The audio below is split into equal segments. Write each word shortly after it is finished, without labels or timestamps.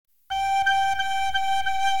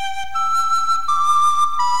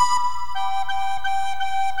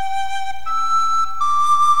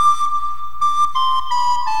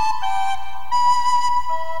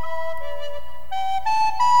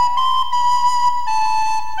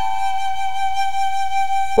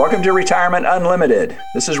Welcome to Retirement Unlimited.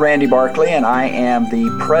 This is Randy Barkley, and I am the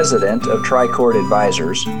president of Tricord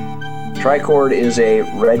Advisors. Tricord is a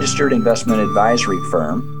registered investment advisory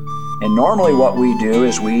firm, and normally what we do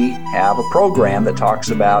is we have a program that talks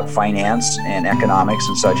about finance and economics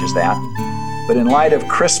and such as that. But in light of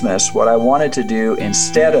Christmas, what I wanted to do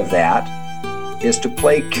instead of that is to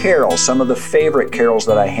play carols, some of the favorite carols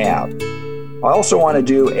that I have. I also want to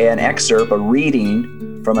do an excerpt, a reading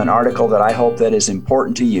from an article that I hope that is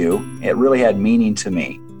important to you. It really had meaning to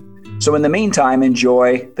me. So in the meantime,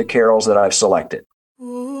 enjoy the carols that I've selected.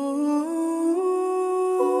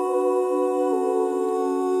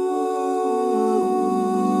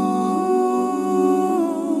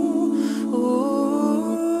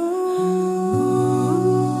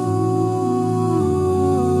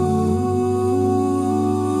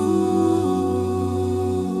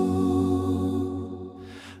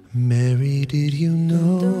 Mary, did you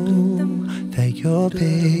know that your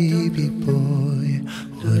baby boy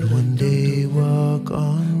would one day walk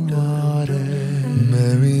on water?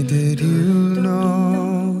 Mary, did you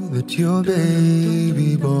know that your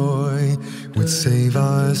baby boy would save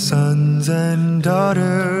our sons and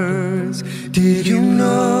daughters? Did you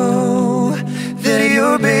know that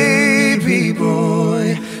your baby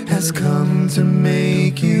boy has come to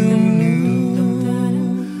make you new?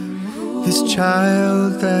 This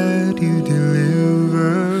child that you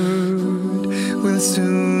delivered will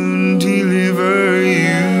soon deliver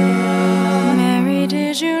you. Mary,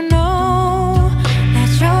 did you know that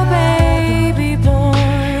your baby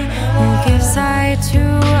boy will give sight to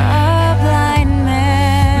a blind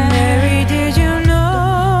man? Mary, did you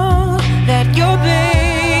know that your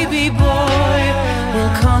baby boy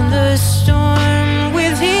will calm the storm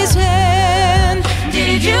with his hand?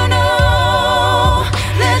 Did you know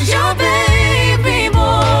that your baby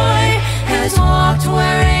boy has walked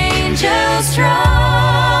where angels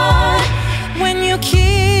trod? When you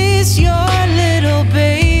kiss your little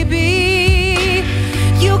baby,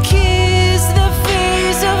 you kiss the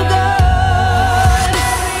face of God.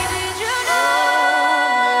 Mary, did you know?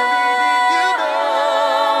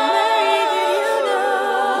 Mary,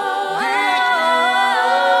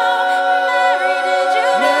 did you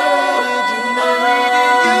know?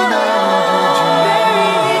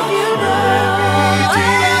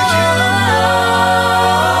 Mary, did you know?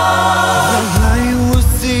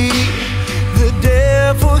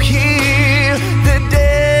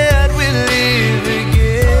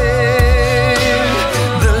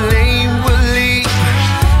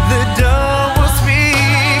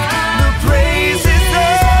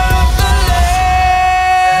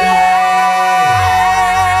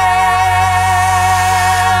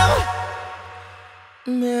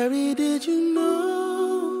 Mary, did you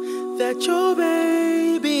know that your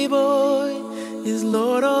baby boy is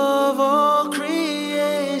Lord of all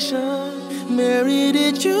creation? Mary,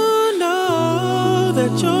 did you know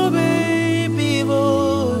that your baby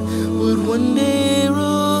boy would one day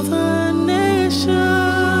rule the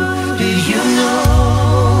nation? Did you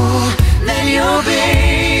know that your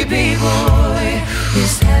baby boy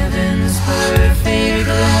is heaven's perfect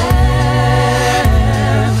lamb?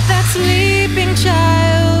 That sleeping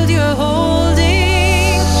child you're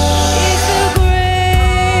holding is the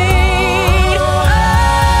great I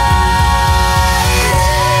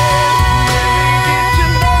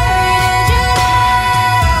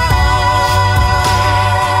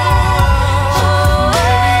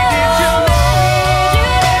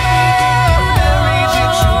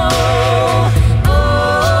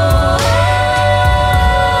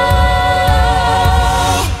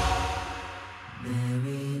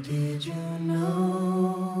Mary, did you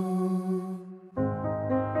know?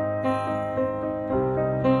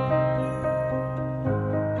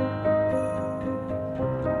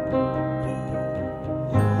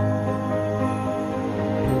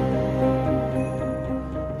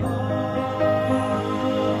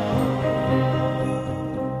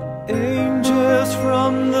 Angels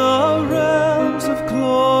from the realms of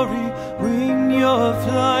glory, wing your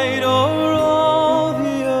flight o'er all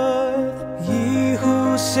the earth. Ye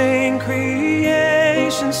who sing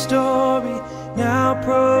creation's story, now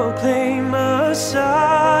proclaim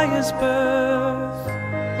Messiah's birth.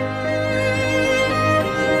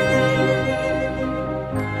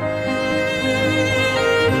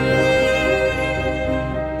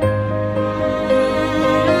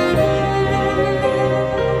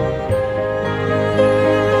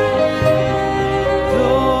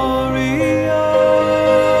 Gloria,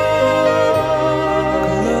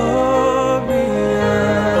 Gloria.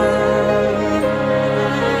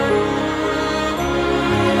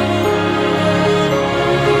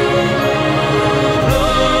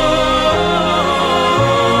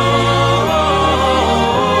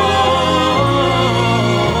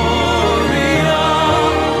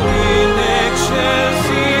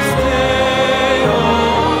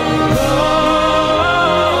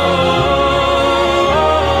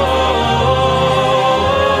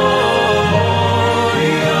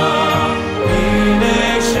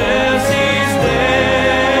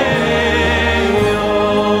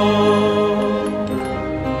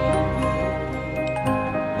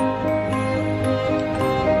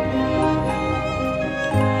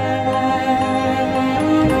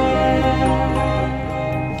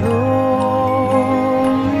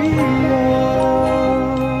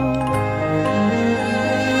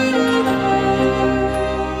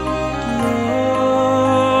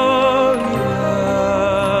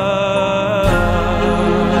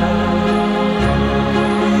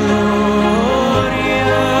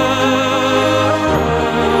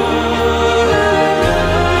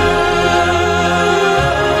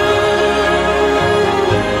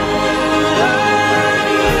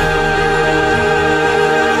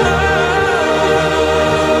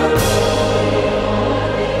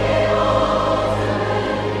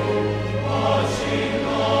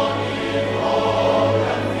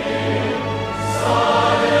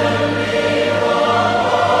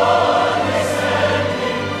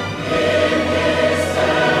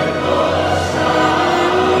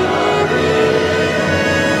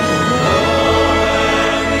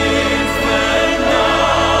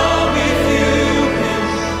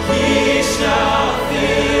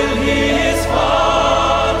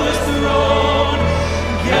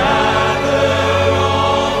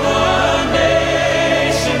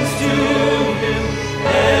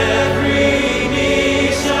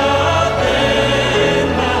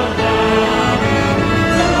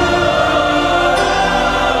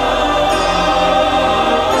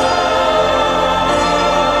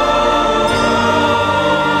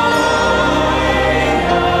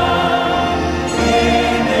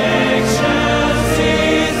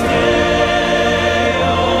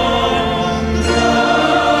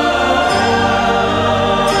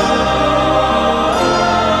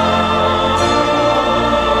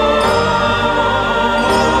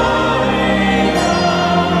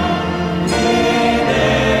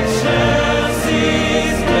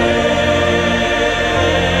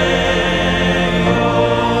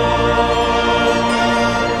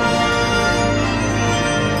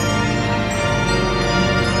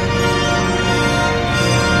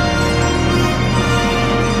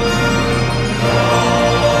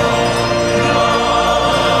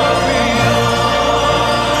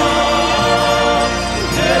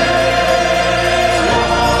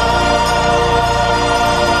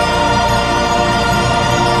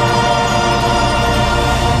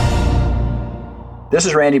 This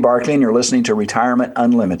is Randy Barkley, and you're listening to Retirement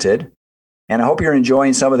Unlimited. And I hope you're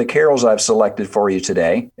enjoying some of the carols I've selected for you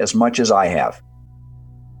today as much as I have.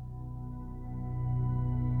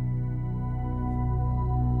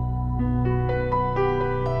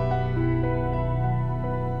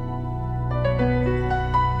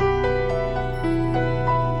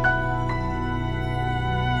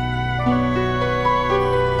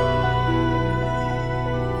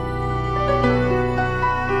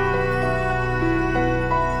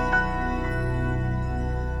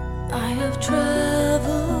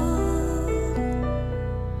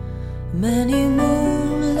 Many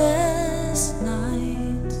moonless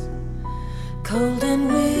nights, cold and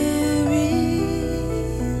weary,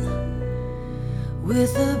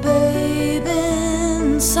 with a babe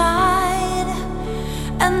inside,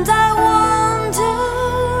 and I wonder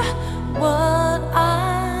what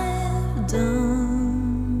I've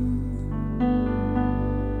done.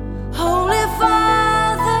 Holy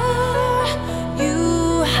Father,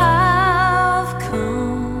 you have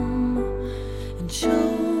come and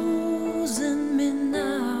chosen me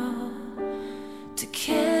now to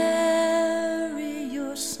carry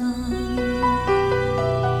your son.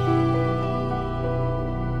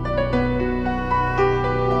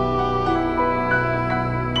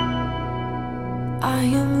 I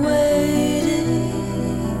am waiting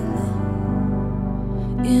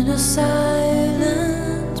in a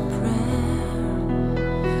silent prayer.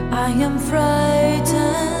 I am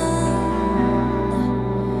frightened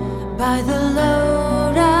by the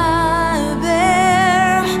load I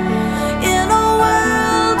bear in a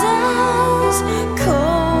world as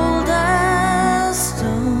cold as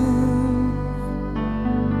stone.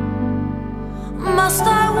 Must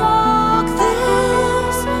I walk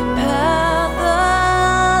this path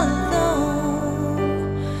alone?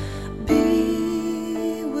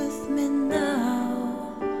 Be with me now.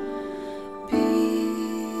 Be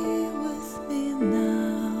with me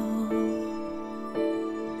now.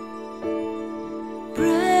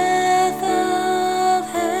 Breath of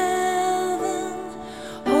heaven,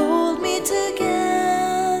 hold me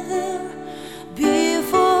together. Be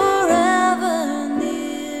forever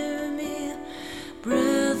near me.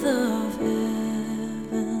 Breath of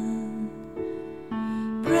heaven.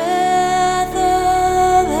 Breath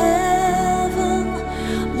of heaven,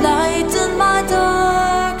 lighten my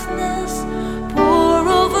darkness. Pour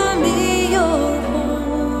over me your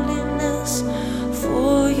holiness,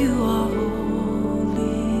 for you are holy.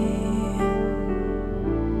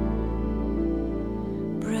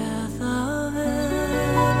 Breath of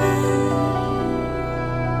heaven.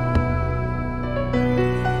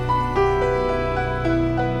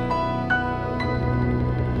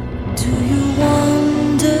 Do you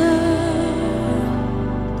wonder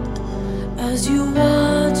as you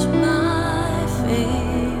watch my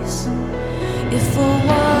face if a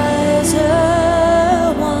wiser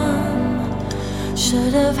one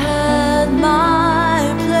should have had my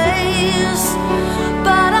place?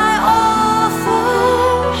 But I offer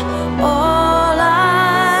all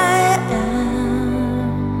I am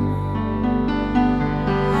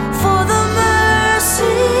for the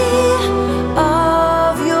mercy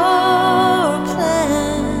of your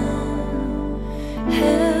plan.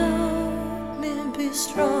 Help me be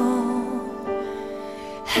strong.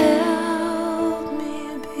 Help me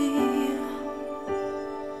be.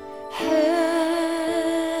 Help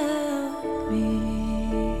me.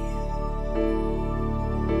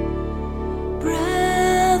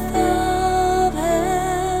 Breath of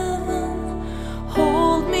heaven,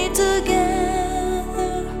 hold me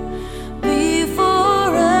together. Be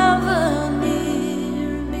forever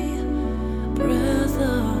near me. Breath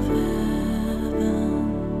of heaven.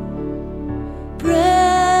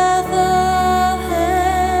 Breath of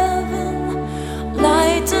heaven,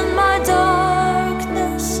 lighten my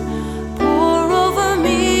darkness. Pour over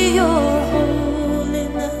me your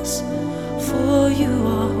holiness, for you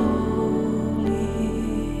are holy.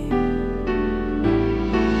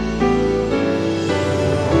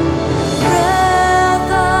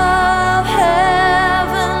 Breath of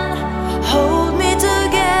heaven, hold me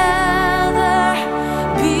together.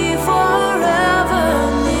 Be forever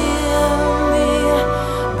near me.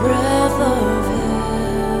 Breath of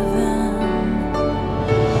heaven.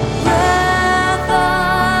 Breath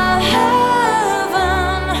of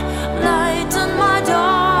heaven, lighten my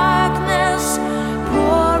darkness.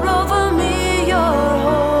 Pour over me your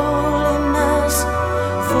holiness,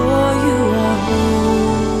 for you are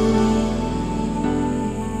holy.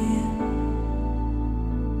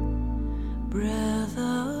 Breath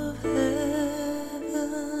of heaven.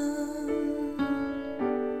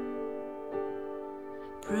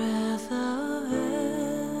 Breath of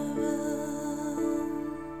heaven.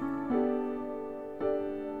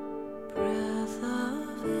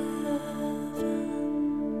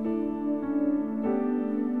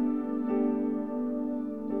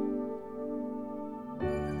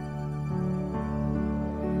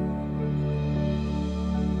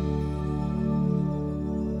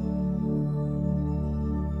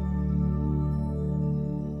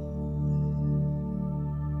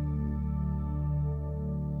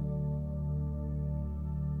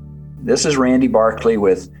 This is Randy Barkley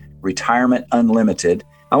with Retirement Unlimited.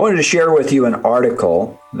 I wanted to share with you an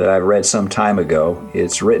article that I read some time ago.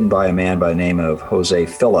 It's written by a man by the name of Jose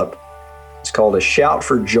Philip. It's called A Shout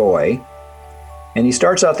for Joy. And he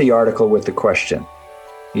starts out the article with the question.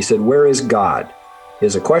 He said, "Where is God?"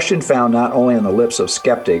 Is a question found not only on the lips of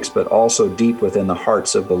skeptics, but also deep within the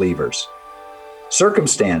hearts of believers.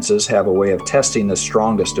 Circumstances have a way of testing the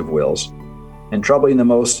strongest of wills and troubling the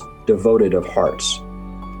most devoted of hearts.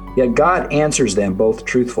 Yet God answers them both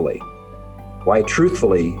truthfully. Why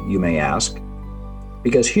truthfully, you may ask?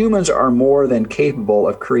 Because humans are more than capable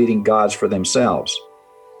of creating gods for themselves.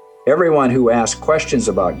 Everyone who asks questions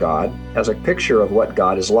about God has a picture of what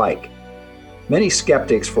God is like. Many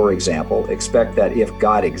skeptics, for example, expect that if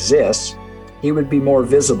God exists, he would be more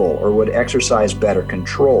visible or would exercise better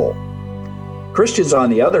control. Christians, on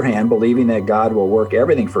the other hand, believing that God will work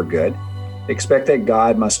everything for good, expect that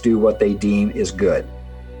God must do what they deem is good.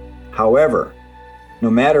 However, no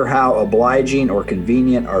matter how obliging or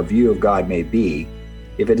convenient our view of God may be,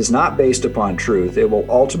 if it is not based upon truth, it will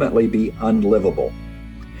ultimately be unlivable.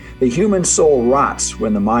 The human soul rots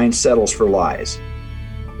when the mind settles for lies.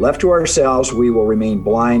 Left to ourselves, we will remain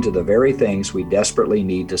blind to the very things we desperately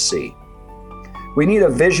need to see. We need a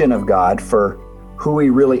vision of God for who he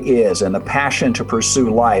really is and the passion to pursue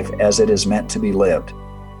life as it is meant to be lived.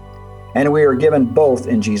 And we are given both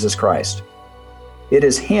in Jesus Christ. It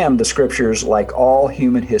is him the scriptures, like all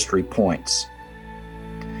human history, points.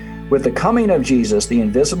 With the coming of Jesus, the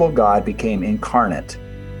invisible God became incarnate.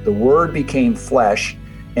 The Word became flesh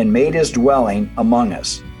and made his dwelling among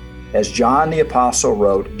us. As John the Apostle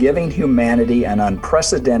wrote, giving humanity an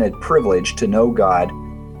unprecedented privilege to know God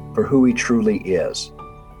for who he truly is.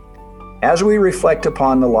 As we reflect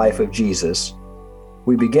upon the life of Jesus,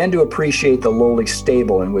 we begin to appreciate the lowly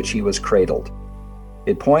stable in which he was cradled.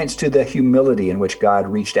 It points to the humility in which God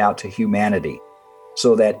reached out to humanity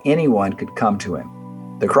so that anyone could come to him.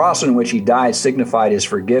 The cross on which he died signified his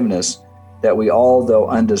forgiveness that we all, though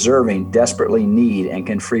undeserving, desperately need and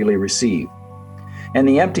can freely receive. And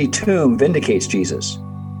the empty tomb vindicates Jesus.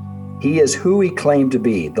 He is who he claimed to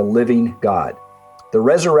be, the living God. The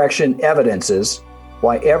resurrection evidences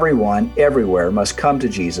why everyone, everywhere must come to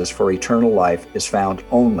Jesus, for eternal life is found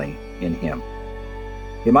only in him.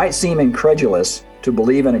 It might seem incredulous to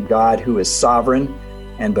believe in a God who is sovereign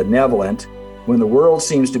and benevolent when the world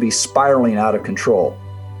seems to be spiraling out of control,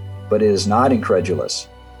 but it is not incredulous.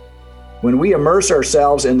 When we immerse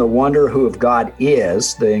ourselves in the wonder who of God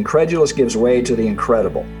is, the incredulous gives way to the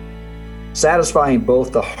incredible, satisfying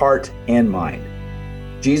both the heart and mind.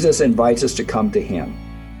 Jesus invites us to come to him,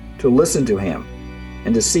 to listen to him,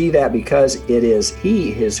 and to see that because it is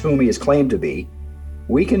he is whom he is claimed to be,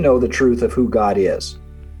 we can know the truth of who God is.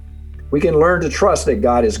 We can learn to trust that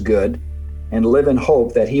God is good and live in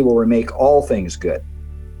hope that he will make all things good.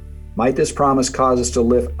 Might this promise cause us to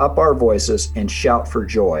lift up our voices and shout for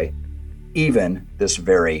joy, even this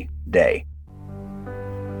very day.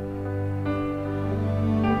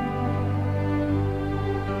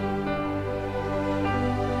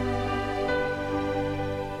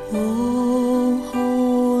 Oh,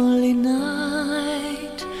 holy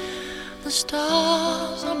night, the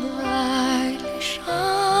stars are brightly shining.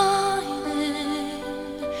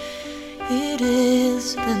 It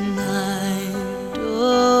is the night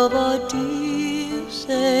of our dear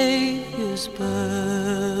Savior's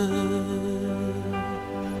birth.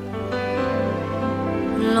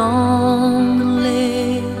 Long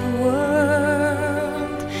lay the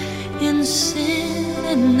world in sin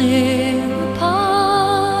and near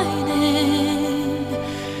pining,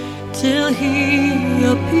 till he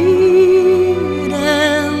appeared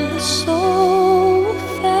and the soul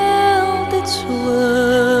felt its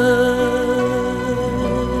worth.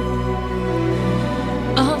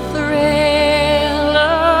 A thrill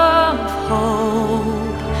of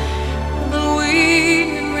hope, the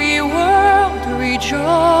weary world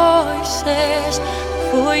rejoices,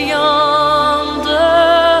 for yonder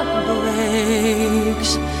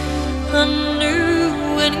breaks a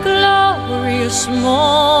new and glorious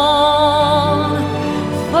morn.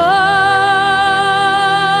 Fall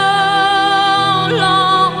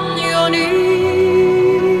on your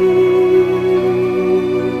knees,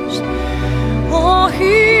 or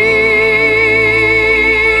hear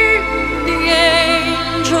the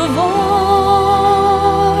angel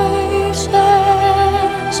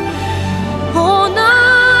voices. Oh,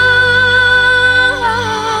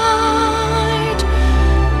 night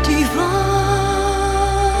divine,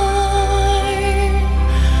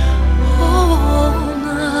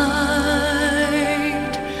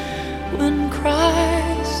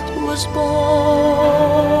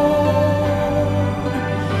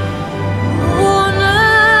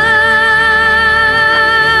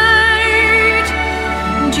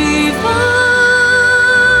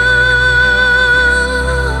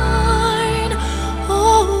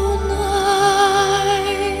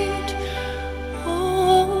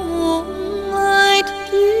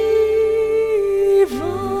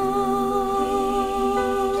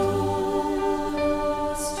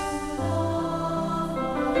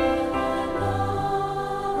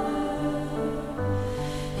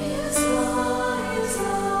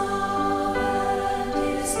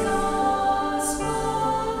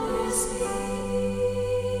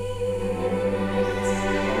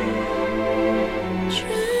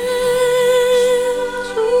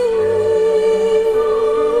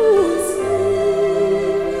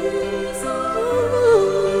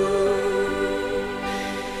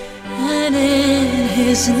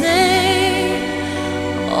 his name,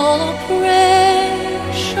 all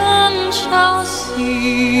oppression shall cease.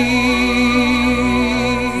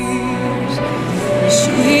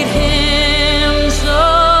 Sweet hymns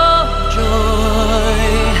of joy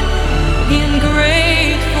in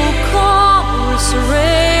grateful chorus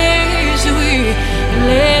raise we,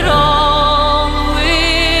 let all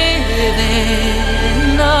within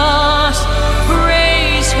us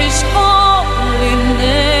praise his holy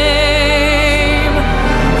name.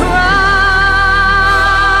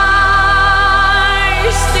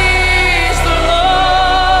 Christ is the Lord.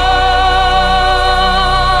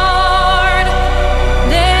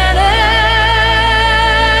 Then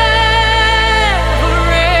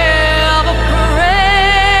ever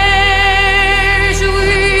praise we.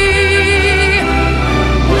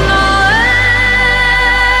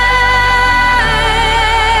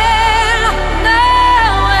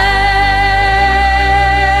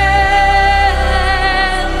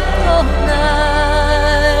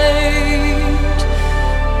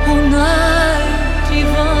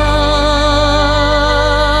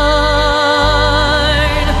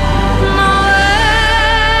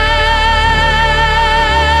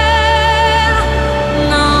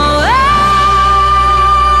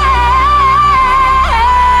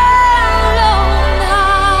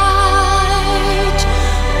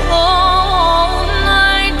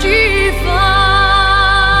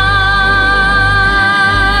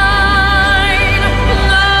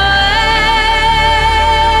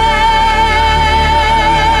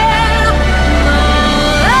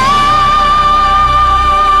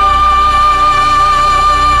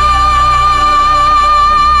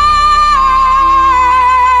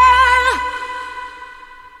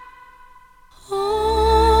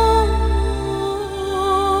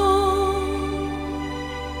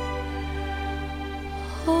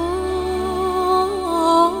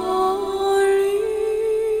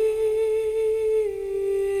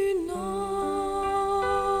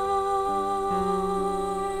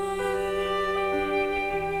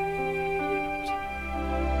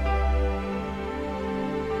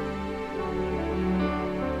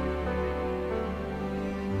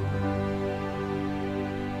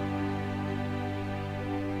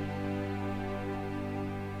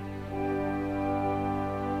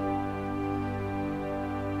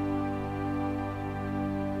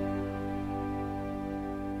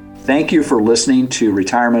 Thank you for listening to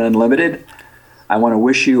Retirement Unlimited. I want to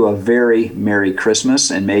wish you a very Merry Christmas,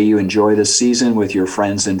 and may you enjoy this season with your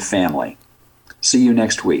friends and family. See you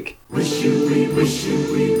next week. Wish you, we wish you,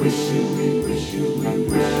 we wish you, we wish you, we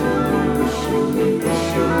wish you, we wish you, we wish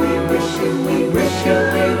you, we wish you, we wish you, wish you, we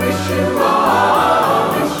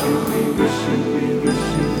wish you, we wish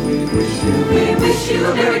you, we wish you, we wish you a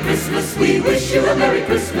Merry Christmas, we wish you a Merry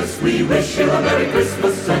Christmas, we wish you a Merry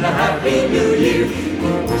Christmas and a Happy New Year.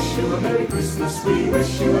 We wish you a Merry Christmas, we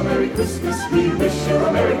wish you a Merry Christmas, we wish you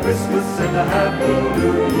a Merry Christmas and a Happy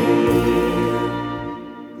New Year.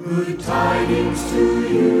 Good tidings to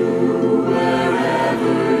you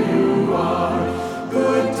wherever you are,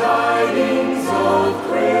 good tidings of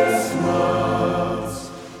Christmas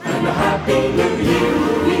and a Happy New Year.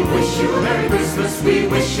 We wish you a Merry Christmas, we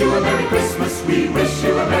wish you a Merry Christmas, we wish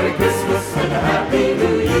you a Merry Christmas.